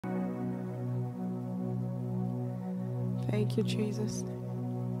Thank you, Jesus.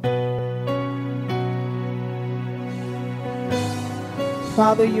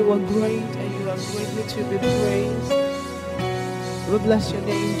 Father, you are great and you are greatly to be praised. We bless your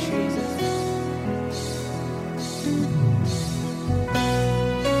name, Jesus.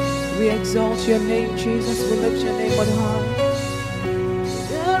 We exalt your name, Jesus. We lift your name on high.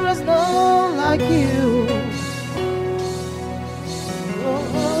 There is none like you.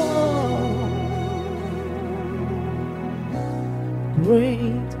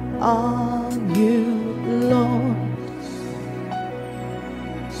 Great are you, Lord.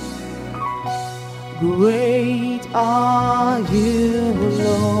 Great are you,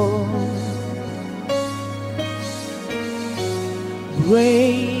 Lord.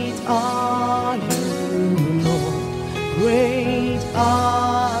 Great are you, Lord. Great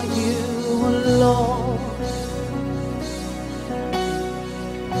are you, Lord.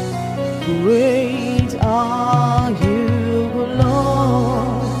 Great are you,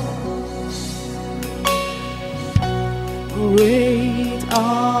 Lord. Great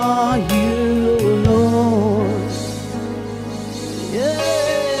are you, Lord. Yeah.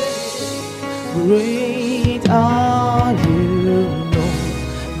 Great are you, Lord.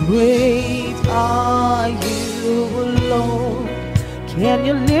 Great are you, Lord. Can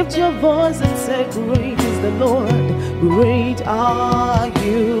you lift your voice and say, great is the Lord. Great are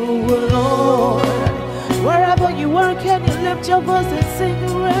you, Lord. Wherever you are, can you lift your voice and sing,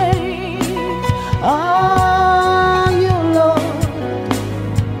 great are you, Lord.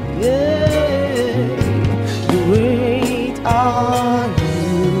 Yeah. Great are you,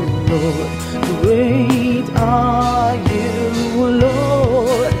 Lord. Great are you,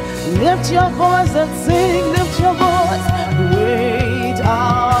 Lord. Lift your voice and sing, lift your voice. Great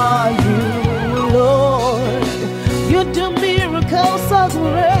are you, Lord. You do miracles so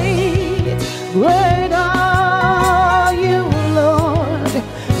great. Great are you, Lord.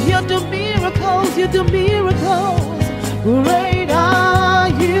 You do miracles, you do miracles. Great are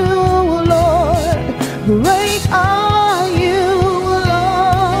you, Lord. Great are you,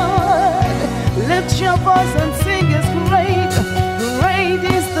 Lord. Lift your voice and sing is great. Great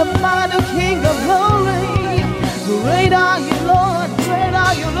is the mighty King of glory. Great are you, Lord. Great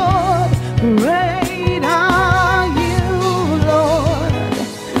are you, Lord. Great are you, Lord.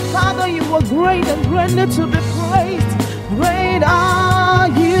 Father, you are great and greatly to be praised. Great are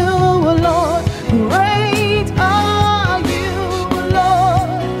you, Lord. Great are you,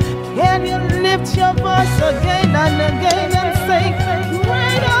 Lord. Can you lift your voice again and again and say,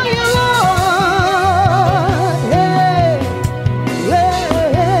 great are you, Lord. Hey,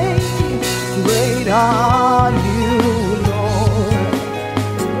 hey, great are you, Lord.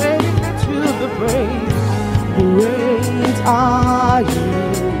 Greatly to be praised. Great are you,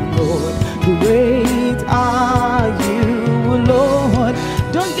 Lord. Great are you, Lord.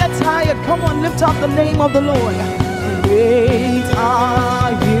 Don't get tired. Come on, lift up the name of the Lord. Great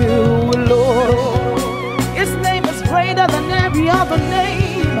are you, Lord. His name is greater than every other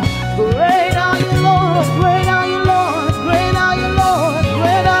name. Great are you, Lord. Great are you, Lord. Great are you, Lord.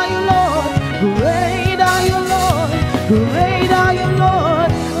 Great are you, Lord. Great are you, Lord. Great are you, Lord.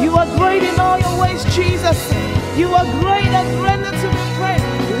 You are great in all your ways, Jesus. You are great and greatly to be praised.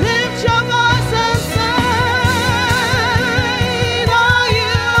 Lift your voice and say, are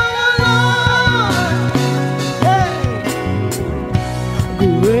you, Lord? Hey.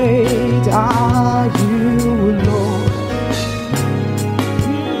 Great are you, Lord.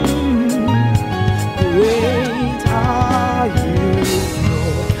 Great are you,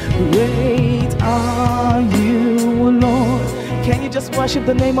 Lord. Great are you, Lord. Can you just worship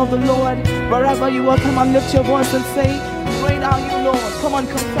the name of the Lord? Wherever you are, come on, lift your voice and say, great are you, Lord. Come on,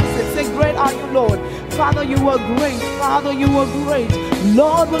 confess it. Say, great are you, Lord. Father, you are great. Father, you are great.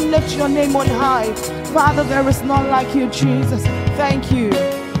 Lord, we lift your name on high. Father, there is none like you, Jesus. Thank you.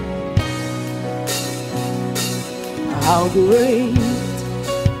 How great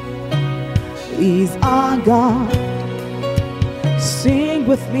is our God. Sing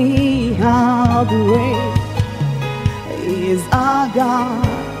with me, how great is our God,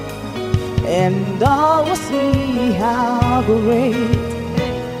 and all will see how great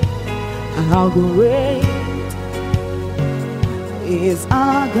is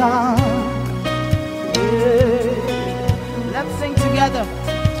our God. Yeah. Let's sing together.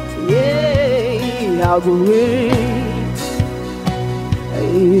 Yeah, how great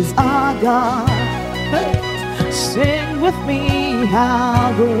is our God. Hey. Sing with me,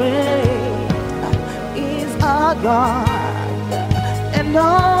 how great is our God, and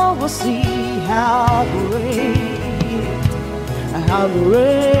all will see how great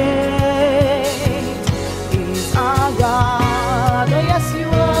is our God.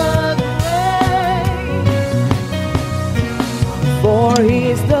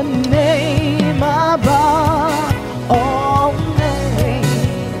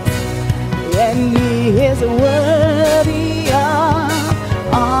 is worthy of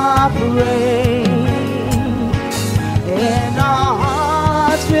our praise. And our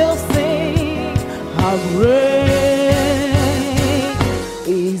hearts will sing how great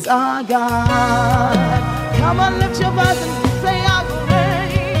is our God. Come on, lift your voice and say how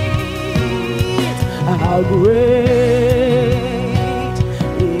great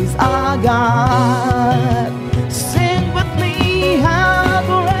is our God. Sing with me, how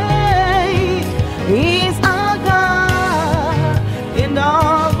great is our God. And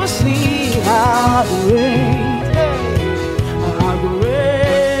all will see how great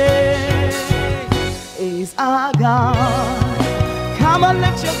is our God. Come on,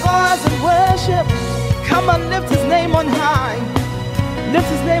 lift your voice and worship. Come on, lift his name on high. Lift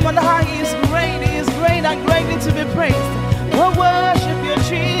his name on high. He is great and greatly to be praised. We'll worship you,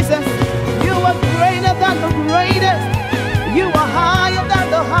 Jesus. You are greater than the greatest. You are higher than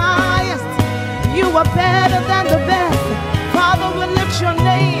the highest. You are better than the best. Father, we lift your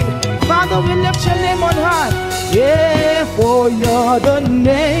name. Father, we lift your name on high. Yeah, for you're the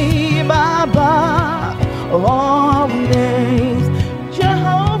name above all names.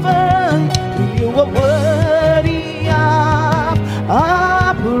 Jehovah, you are worthy of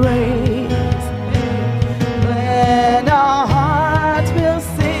our praise. And our hearts will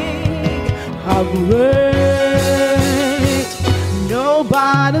sing how great.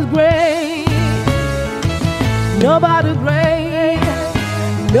 Nobody's great. Nobody's great.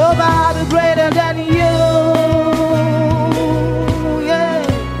 Nobody's greater than you. Yeah.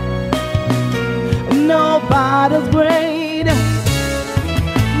 Nobody's great.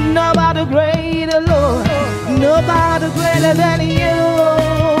 Nobody greater, Lord. Nobody greater than you.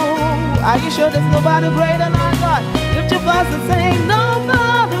 Are you sure there's nobody greater than God? Lift your voice and sing,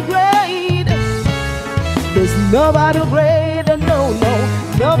 nobody great. There's nobody greater, no.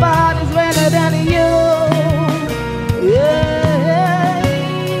 Nobody's greater than you. Yeah.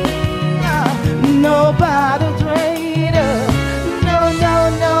 Nobody greater. No.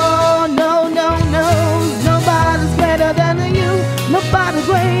 Nobody's greater than you. Nobody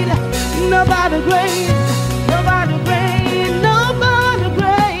great. Nobody great. Nobody great. Nobody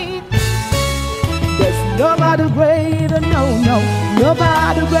great. There's nobody greater, no.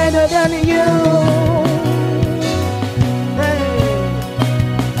 Nobody greater than you. Hey.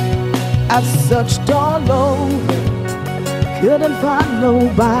 I've searched all over, couldn't find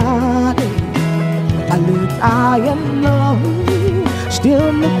nobody. I looked high and low,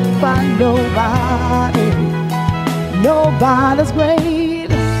 still couldn't find nobody. Nobody's great.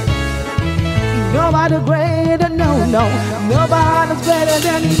 Nobody greater, no. Nobody's greater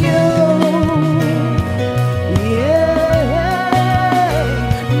than you. Yeah.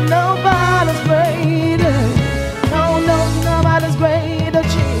 Nobody's greater. No. Nobody's greater,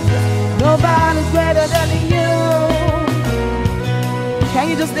 Jesus. Nobody's greater than you. Can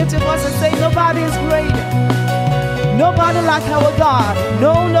you just lift your voice and say, nobody is greater. Nobody like our God.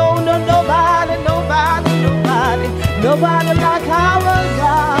 No. Nobody like our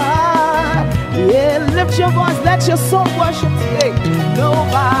God. Yeah, lift your voice, let your soul worship today.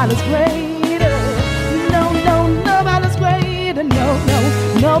 Nobody's greater. No, nobody's greater. No,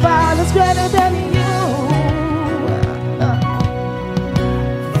 nobody's greater than you.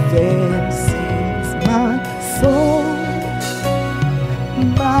 Then sings my soul,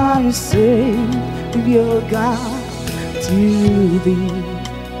 my Savior God, to thee.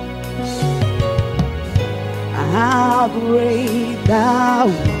 How great thou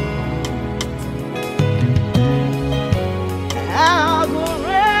art. How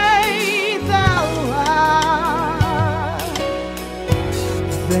great thou art.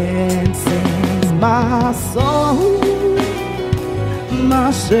 Then sings my soul,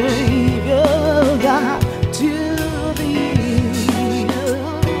 my Savior God, to thee.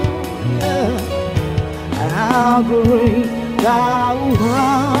 How great thou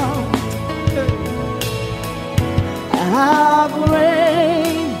art. How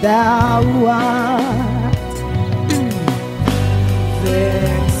great thou art.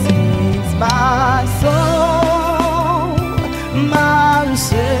 Then sings my soul, my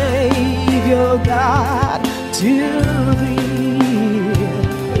Savior God, to thee.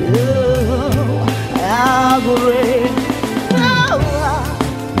 Oh, how great thou art.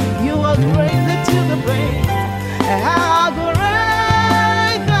 You are greatly to be praised. How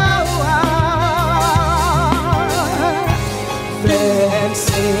great thou art. Then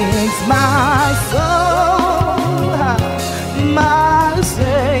sings my soul, my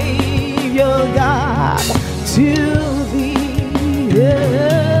Savior God, to thee.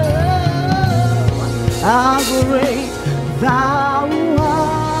 How great thou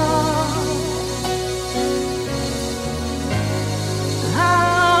art.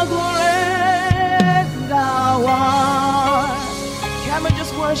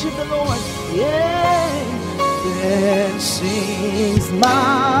 worship the Lord. Yeah. Then sings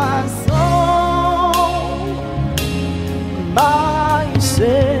my soul, my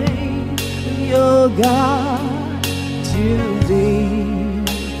Savior God, to thee.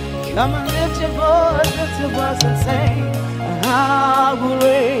 Come and lift your voice and say, how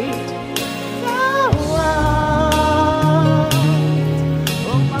great thou art,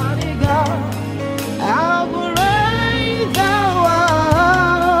 Almighty God, how great thou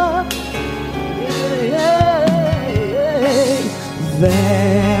art.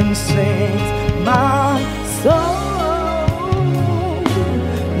 Then sings my soul,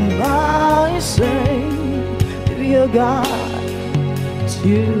 my Savior God,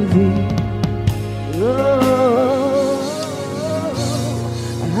 to thee. Oh,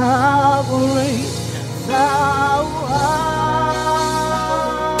 how great thou art,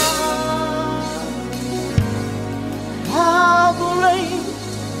 how great,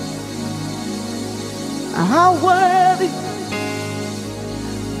 how worthy,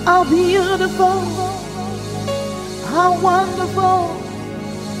 how beautiful, how wonderful,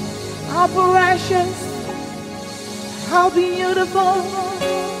 how precious, how beautiful,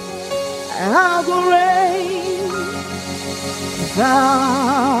 how great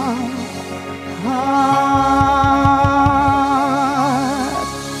thou art.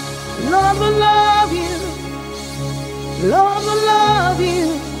 Lord, we love you. Lord, we love you.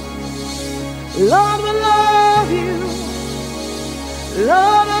 Lord, we love you.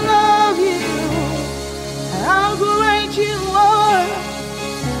 Lord, I love you. How great you are.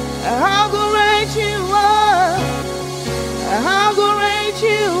 How great you are. How great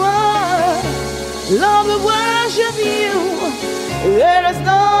you are. Lord, we worship you. There is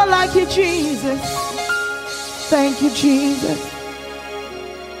none like you, Jesus. Thank you, Jesus.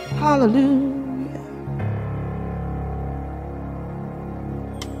 Hallelujah.